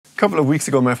couple of weeks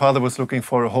ago, my father was looking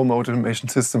for a home automation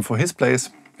system for his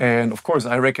place. And of course,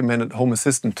 I recommended Home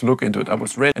Assistant to look into it. I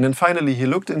was ready. And then finally, he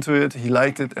looked into it, he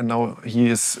liked it, and now he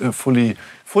is fully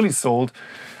sold.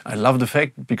 I love the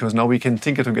fact because now we can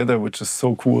tinker together, which is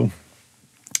so cool.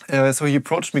 So he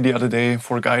approached me the other day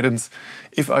for guidance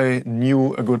if I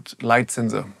knew a good light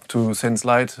sensor to sense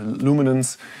light,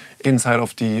 luminance inside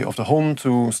of the home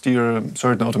to steer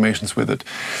certain automations with it.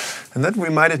 And that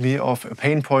reminded me of a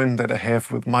pain point that I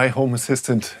have with my Home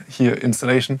Assistant here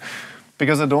installation,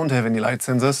 because I don't have any light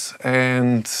sensors,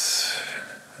 and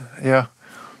yeah,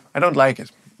 I don't like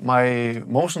it. My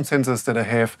motion sensors that I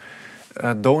have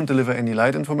don't deliver any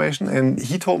light information, and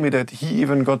he told me that he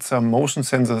even got some motion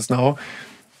sensors now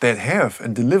that have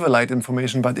and deliver light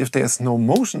information, but if there's no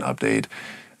motion update,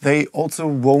 they also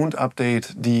won't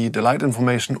update the light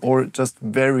information, or just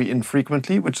very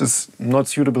infrequently, which is not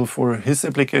suitable for his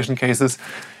application cases,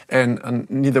 and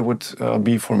neither would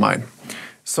be for mine.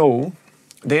 So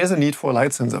there is a need for a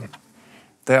light sensor.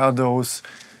 There are those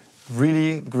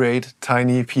really great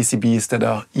tiny PCBs that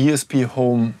are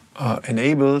ESPHome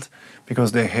enabled,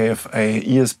 because they have a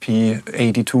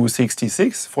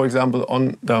ESP8266, for example,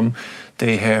 on them.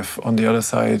 They have on the other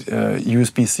side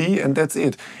USB-C, and that's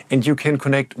it. And you can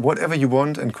connect whatever you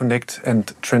want and connect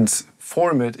and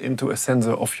transform it into a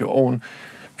sensor of your own,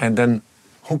 and then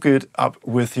hook it up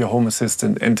with your Home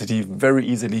Assistant entity very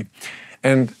easily.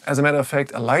 And as a matter of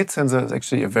fact, a light sensor is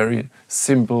actually a very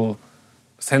simple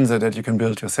sensor that you can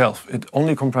build yourself. It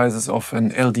only comprises of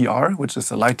an LDR, which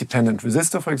is a light-dependent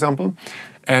resistor, for example,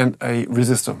 and a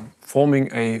resistor,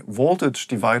 forming a voltage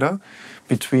divider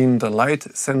between the light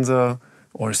sensor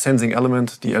or sensing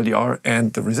element, the LDR,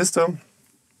 and the resistor.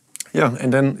 Yeah,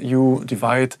 and then you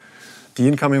divide the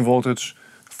incoming voltage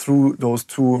through those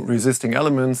two resisting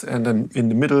elements, and then in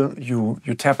the middle you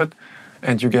tap it,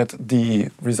 and you get the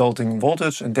resulting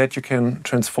voltage, and that you can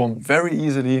transform very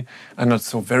easily, and not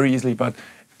so very easily, but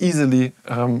easily,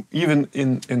 even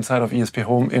inside of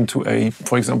ESPHome, into a,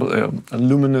 for example, a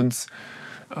luminance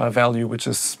value, which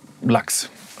is lux.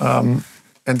 And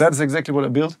that's exactly what I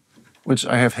built, which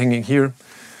I have hanging here.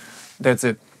 That's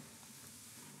it.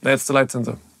 That's the light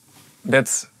sensor.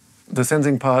 That's the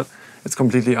sensing part. It's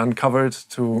completely uncovered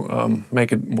to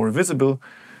make it more visible.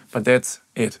 But that's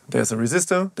it. There's a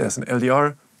resistor, there's an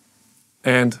LDR,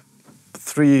 and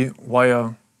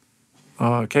 3-wire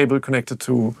cable connected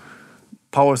to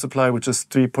power supply, which is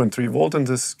 3.3 volt in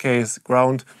this case,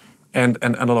 ground, and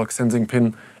an analog sensing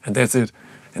pin, and that's it.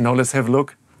 And now let's have a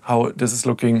look how this is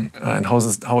looking and how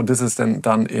this is then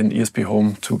done in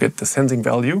ESPHome to get the sensing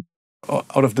value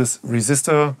out of this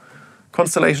resistor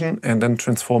constellation and then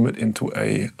transform it into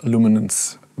a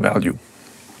luminance value.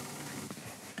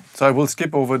 So I will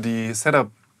skip over the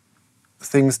setup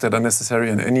things that are necessary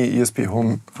in any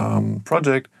ESPHome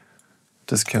project.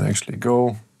 This can actually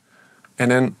go. And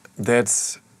then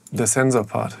that's the sensor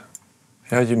part.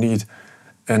 Yeah, you need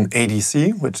an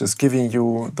ADC, which is giving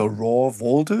you the raw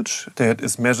voltage that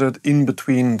is measured in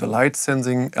between the light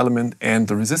sensing element and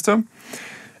the resistor.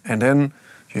 And then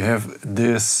you have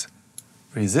this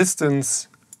resistance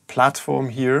platform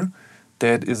here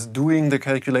that is doing the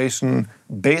calculation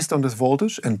based on this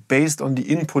voltage and based on the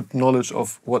input knowledge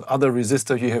of what other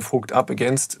resistor you have hooked up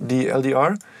against the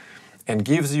LDR, and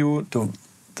gives you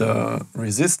the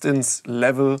resistance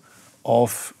level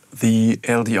of the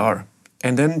LDR.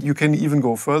 And then you can even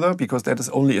go further, because that is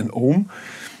only an ohm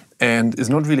and is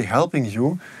not really helping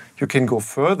you. You can go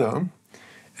further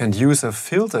and use a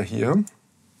filter here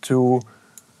to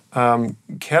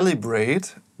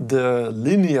calibrate the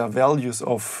linear values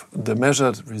of the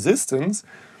measured resistance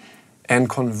and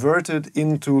convert it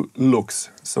into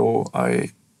lux. So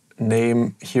I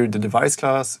name here the device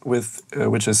class with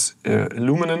which is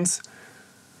luminance,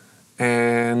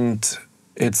 and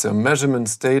it's a measurement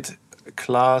state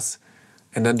class,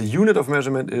 and then the unit of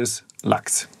measurement is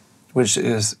lux, which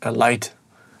is a light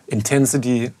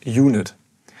intensity unit.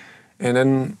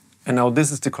 And now this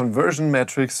is the conversion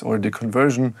matrix, or the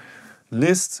conversion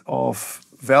list of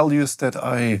values that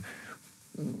I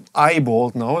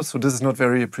eyeballed now. So this is not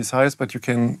very precise, but you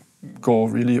can go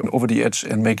really over the edge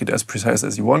and make it as precise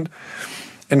as you want,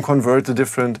 and convert the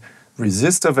different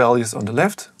resistor values on the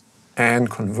left and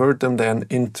convert them then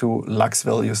into lux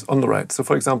values on the right. So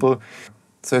for example,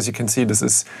 so as you can see, this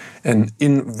is an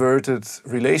inverted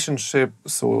relationship.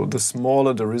 So the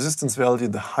smaller the resistance value,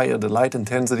 the higher the light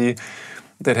intensity.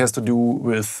 That has to do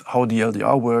with how the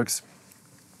LDR works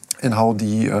and how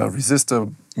the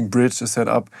resistor bridge is set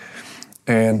up.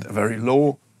 And a very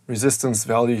low resistance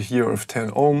value here of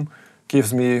 10 ohm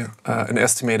gives me an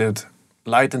estimated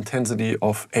light intensity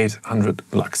of 800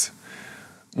 lux.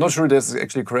 Not sure this is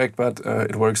actually correct, but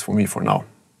it works for me for now.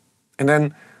 And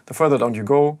then the further down you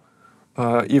go,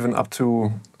 even up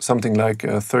to something like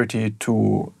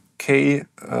 32K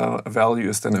value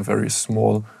is then a very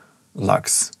small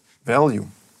lux value.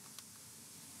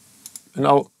 And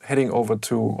now headed over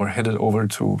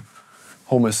to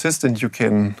Home Assistant, you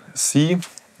can see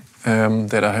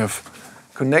that I have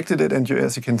connected it, and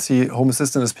as you can see, Home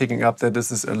Assistant is picking up that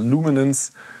this is a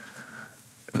luminance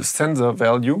sensor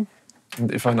value.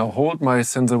 And if I now hold my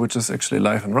sensor, which is actually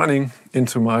live and running,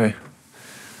 into my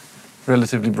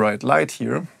relatively bright light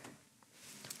here,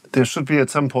 there should be at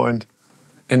some point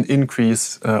an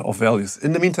increase of values.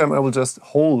 In the meantime, I will just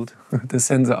hold the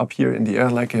sensor up here in the air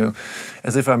like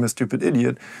as if I'm a stupid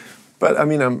idiot. But I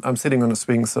mean, I'm sitting on a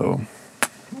swing, so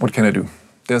what can I do?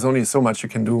 There's only so much you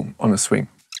can do on a swing.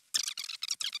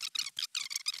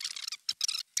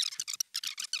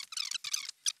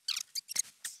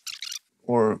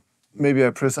 Or maybe I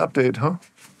press update, huh?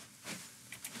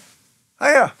 Ah,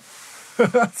 yeah.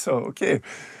 So, okay.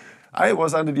 I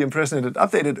was under the impression that it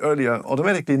updated earlier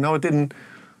automatically. Now it didn't.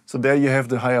 So there you have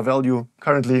the higher value.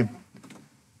 Currently,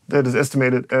 that is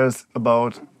estimated as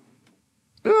about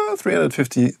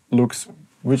 350 lux,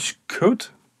 which could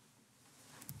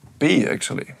be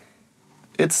actually.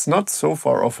 It's not so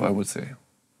far off, I would say.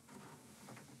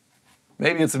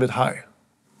 Maybe it's a bit high.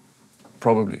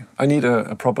 Probably. I need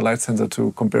a proper light sensor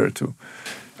to compare it to.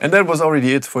 And that was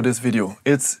already it for this video.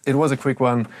 It was a quick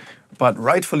one, but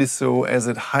rightfully so, as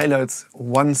it highlights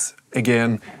once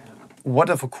again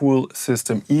what of a cool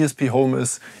system ESPHome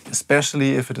is,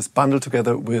 especially if it is bundled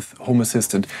together with Home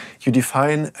Assistant. You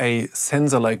define a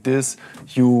sensor like this,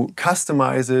 you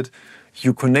customize it,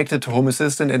 you connect it to Home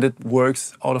Assistant, and it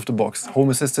works out of the box. Home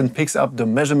Assistant picks up the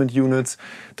measurement units,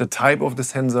 the type of the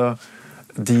sensor,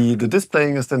 the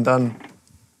displaying is then done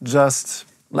just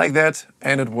like that,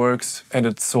 and it works, and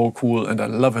it's so cool, and I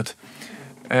love it.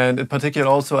 And in particular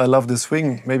also, I love the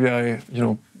swing. Maybe I,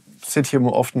 sit here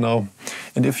more often now.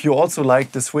 And if you also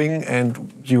like the swing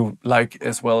and you like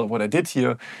as well what I did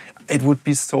here, it would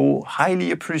be so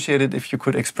highly appreciated if you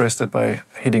could express that by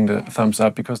hitting the thumbs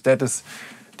up, because that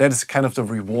is kind of the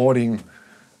rewarding,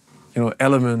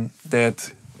 element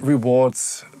that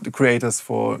rewards the creators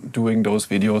for doing those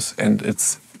videos. And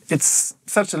it's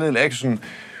such a little action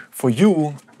for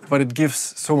you, but it gives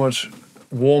so much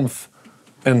warmth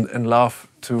and love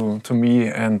to me,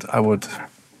 and I would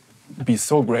be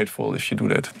so grateful if you do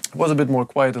that. It was a bit more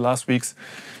quiet the last weeks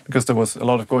because there was a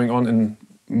lot of going on in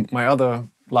my other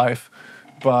life,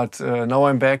 but now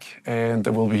I'm back and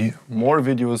there will be more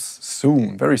videos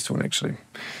soon, very soon actually.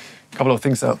 A couple of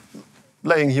things are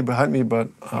laying here behind me, but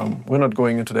we're not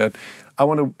going into that. I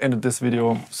want to end this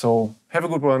video, so have a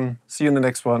good one. See you in the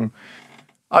next one.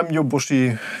 I'm your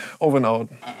Bushi, over and out.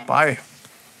 Bye.